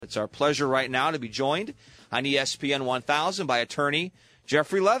It's our pleasure right now to be joined on ESPN 1000 by attorney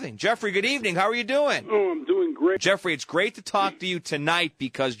Jeffrey Leving. Jeffrey, good evening. How are you doing? Oh, I'm doing great. Jeffrey, it's great to talk to you tonight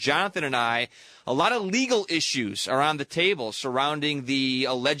because Jonathan and I, a lot of legal issues are on the table surrounding the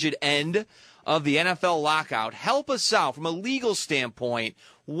alleged end of the NFL lockout. Help us out from a legal standpoint.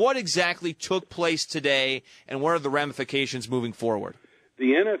 What exactly took place today, and what are the ramifications moving forward?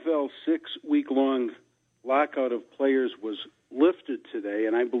 The NFL 6-week-long lockout of players was lifted today,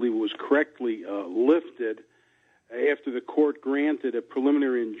 and I believe it was correctly lifted after the court granted a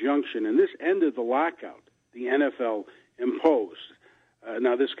preliminary injunction, and this ended the lockout the NFL imposed.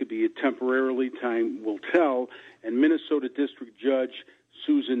 Now, this could be temporarily, time will tell, and Minnesota District Judge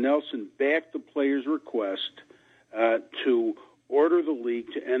Susan Nelson backed the players' request to order the league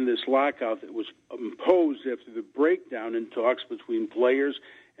to end this lockout that was imposed after the breakdown in talks between players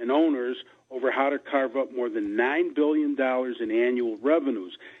and owners over how to carve up more than $9 billion in annual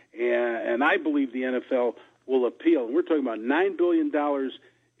revenues. And I believe the NFL will appeal. And we're talking about $9 billion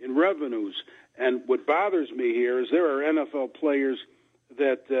in revenues. And what bothers me here is there are NFL players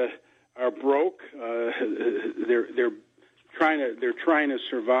that are broke. They're trying to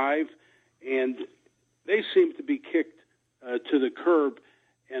survive, and they seem to be kicked to the curb.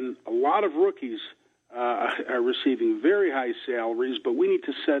 And a lot of rookies are receiving very high salaries, but we need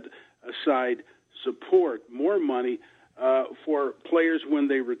to set aside support, more money for players when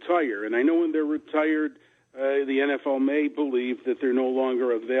they retire. And I know when they're retired, the NFL may believe that they're no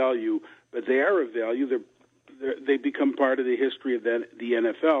longer of value, but they are of value. They become part of the history of the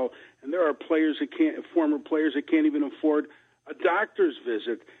NFL. And there are former players that can't even afford a doctor's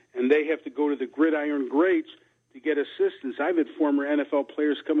visit, and they have to go to the gridiron greats to get assistance. I've had former NFL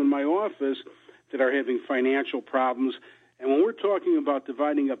players come in my office that are having financial problems. And when we're talking about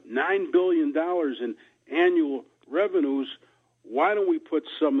dividing up $9 billion in annual revenues, why don't we put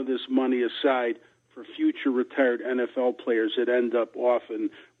some of this money aside for future retired NFL players that end up often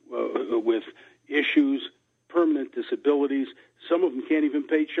with issues, permanent disabilities? Some of them can't even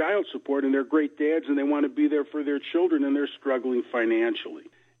pay child support, and they're great dads, and they want to be there for their children, and they're struggling financially.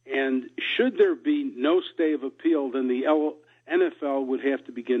 And should there be no stay of appeal, then the NFL would have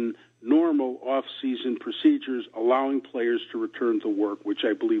to begin normal off-season procedures allowing players to return to work, which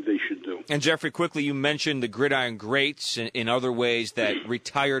I believe they should do. And, Jeffrey, quickly, you mentioned the gridiron greats in other ways that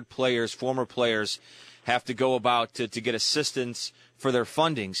retired players, former players, have to go about to get assistance for their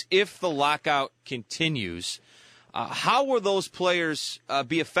fundings. If the lockout continues, how will those players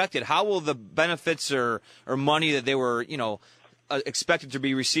be affected? How will the benefits or money that they were, expected to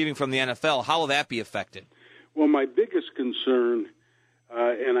be receiving from the NFL, how will that be affected? Well, my biggest concern,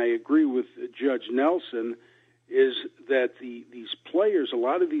 and I agree with Judge Nelson, is that a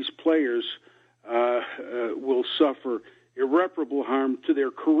lot of these players will suffer irreparable harm to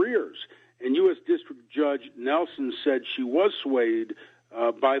their careers. And U.S. District Judge Nelson said she was swayed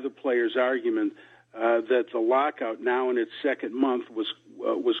by the players' argument that the lockout, now in its second month,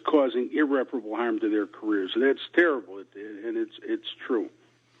 was causing irreparable harm to their careers. And that's terrible, and it's true.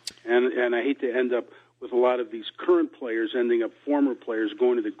 And I hate to end up with a lot of these current players ending up former players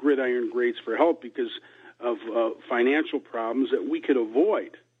going to the gridiron greats for help because of financial problems that we could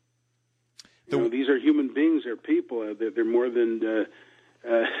avoid. These are human beings. They're people. They're more than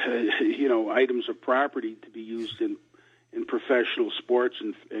items of property to be used in professional sports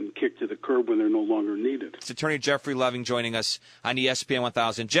and kicked to the curb when they're no longer needed. It's attorney Jeffrey Leving joining us on ESPN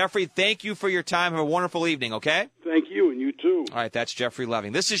 1000. Jeffrey, thank you for your time. Have a wonderful evening, okay? Thank you, and you too. All right, that's Jeffrey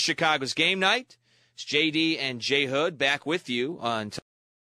Leving. This is Chicago's Game Night. It's JD and J Hood back with you on